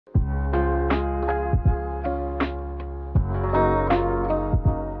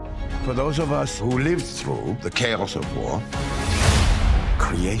For those of us who lived through the chaos of war,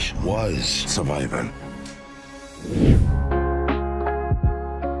 creation was survival.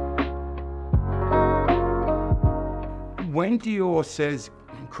 When Dior says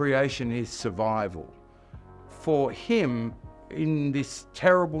creation is survival, for him, in this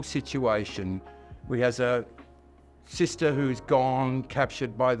terrible situation, he has a sister who's gone,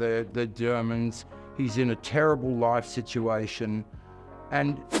 captured by the Germans. He's in a terrible life situation.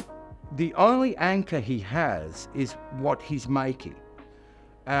 And the only anchor he has is what he's making.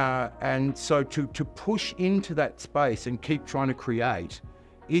 And so to push into that space and keep trying to create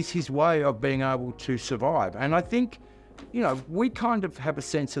is his way of being able to survive. And I think, you know, we kind of have a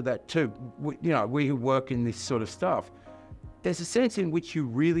sense of that too. We who work in this sort of stuff, there's a sense in which you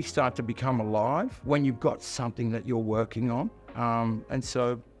really start to become alive when you've got something that you're working on. And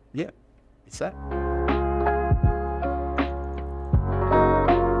so, yeah, it's that.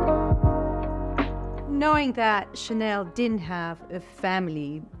 Knowing that Chanel didn't have a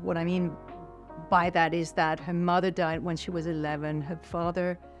family, what I mean by that is that her mother died when she was 11. Her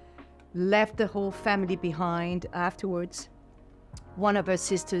father left the whole family behind afterwards. One of her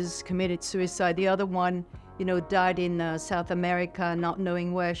sisters committed suicide. The other one, you know, died in South America, not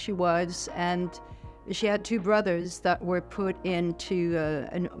knowing where she was. And she had two brothers that were put into,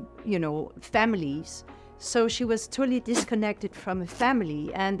 families. So she was totally disconnected from her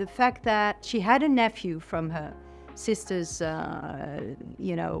family. And the fact that she had a nephew from her sister's,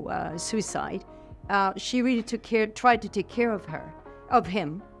 suicide, she really tried to take care of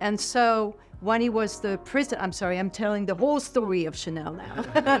him. And so when he was the prisoner, I'm sorry, I'm telling the whole story of Chanel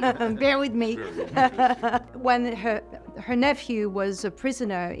now. Bear with me. When her nephew was a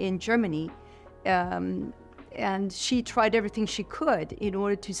prisoner in Germany, and she tried everything she could in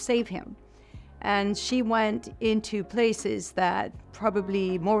order to save him. And she went into places that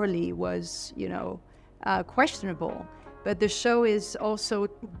probably morally was, questionable. But the show is also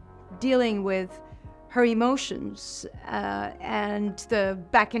dealing with her emotions and the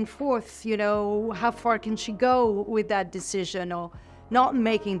back and forth, how far can she go with that decision or not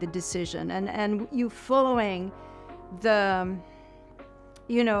making the decision, and you following the,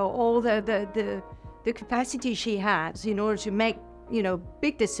 all the capacity she has in order to make,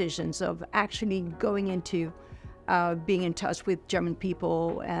 big decisions of actually going into being in touch with German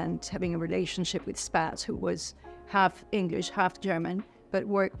people and having a relationship with Spatz, who was half English, half German, but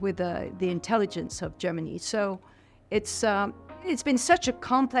worked with the intelligence of Germany. So it's been such a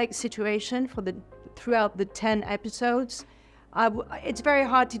complex situation throughout the 10 episodes. It's very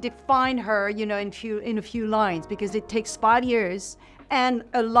hard to define her, in a few lines, because it takes 5 years and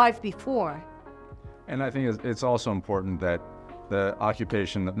a life before. And I think it's also important that the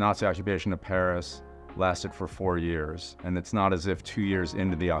Nazi occupation of Paris lasted for 4 years. And it's not as if 2 years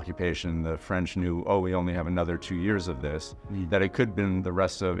into the occupation, the French knew, oh, we only have another 2 years of this, that it could have been the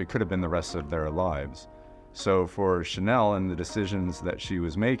rest of their lives. So for Chanel and the decisions that she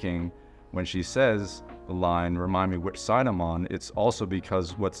was making, when she says the line, remind me which side I'm on, it's also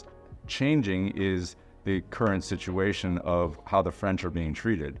because what's changing is the current situation of how the French are being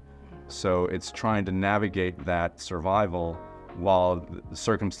treated. So it's trying to navigate that survival while the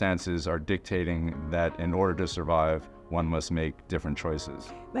circumstances are dictating that in order to survive, one must make different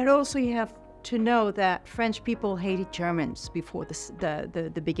choices. But also you have to know that French people hated Germans before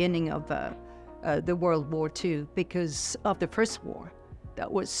the beginning of the World War II because of the First War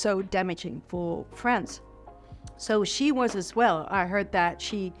that was so damaging for France. So she was as well. I heard that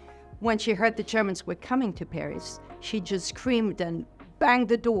when she heard the Germans were coming to Paris, she just screamed and banged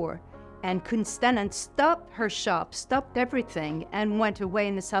the door and couldn't stand, and stopped her shop, stopped everything, and went away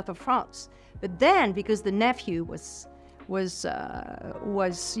in the south of France. But then, because the nephew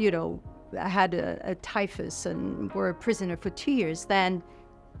had a typhus and were a prisoner for 2 years, then,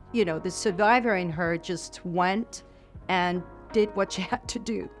 the survivor in her just went and did what she had to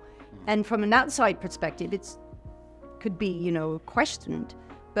do. And from an outside perspective, it could be, questioned.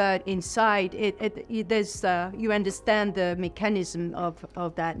 But inside, you understand the mechanism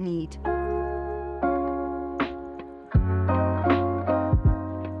of that need.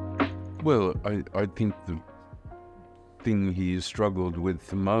 Well, I think the thing he struggled with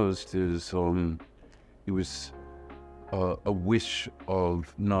the most is it was a wish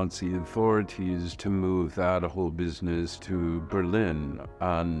of Nazi authorities to move that whole business to Berlin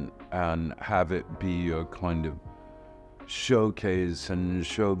and have it be a kind of showcase and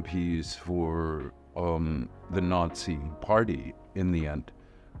showpiece for the Nazi party in the end.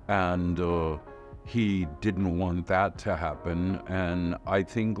 And he didn't want that to happen. And I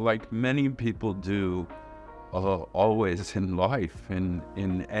think, like many people do, always in life,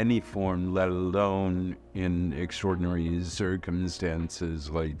 in any form, let alone in extraordinary circumstances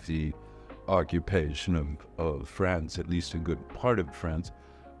like the occupation of France, at least a good part of France.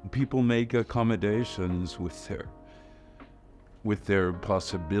 People make accommodations with their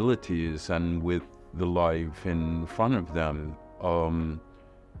possibilities and with the life in front of them.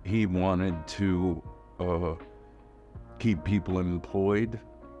 He wanted to keep people employed,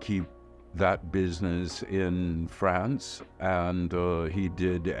 keep that business in France, and he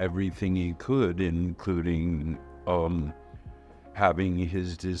did everything he could, including having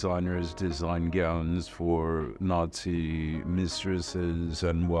his designers design gowns for Nazi mistresses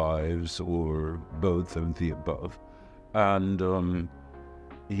and wives, or both of the above. And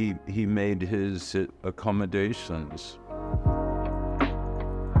he made his accommodations.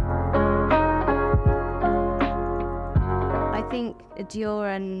 I think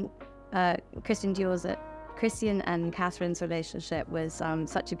Dior and Christian and Catherine's relationship was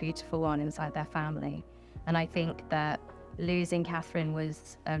such a beautiful one inside their family. And I think that losing Catherine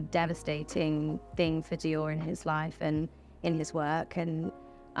was a devastating thing for Dior in his life and in his work. And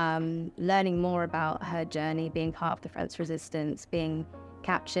learning more about her journey, being part of the French resistance, being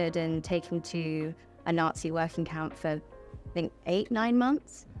captured and taken to a Nazi working camp for, I think, 8-9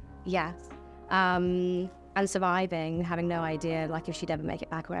 months. Yes. And surviving, having no idea, like, if she'd ever make it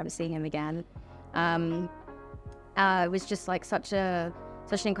back or ever see him again. It was just like such an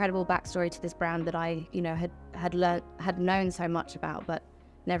incredible backstory to this brand that I, had known so much about, but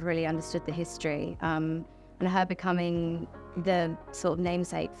never really understood the history. And her becoming the sort of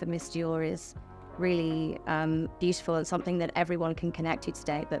namesake for Miss Dior is really beautiful, and something that everyone can connect to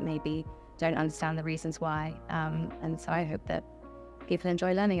today, but maybe don't understand the reasons why. And so I hope that people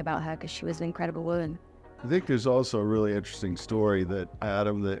enjoy learning about her, because she was an incredible woman. I think there's also a really interesting story that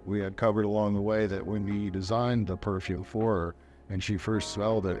we had covered along the way, that when he designed the perfume for her and she first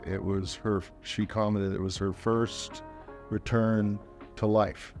smelled it, she commented it was her first return to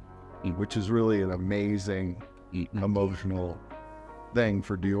life, which is really an amazing emotional thing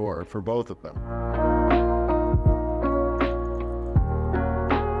for Dior, for both of them.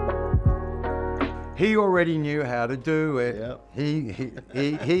 He already knew how to do it. Yep.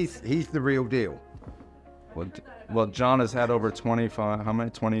 He's the real deal. Well, John has had over 25, how many,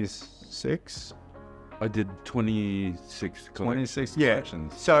 26? I did 26 collections. 26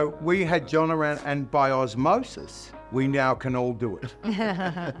 collections. So we had John around, and by osmosis, we now can all do it.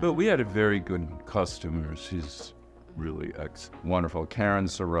 But we had a very good customer. She's really excellent. Wonderful. Karen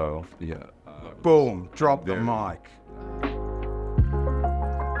Siro. Yeah. Boom, drop the mic.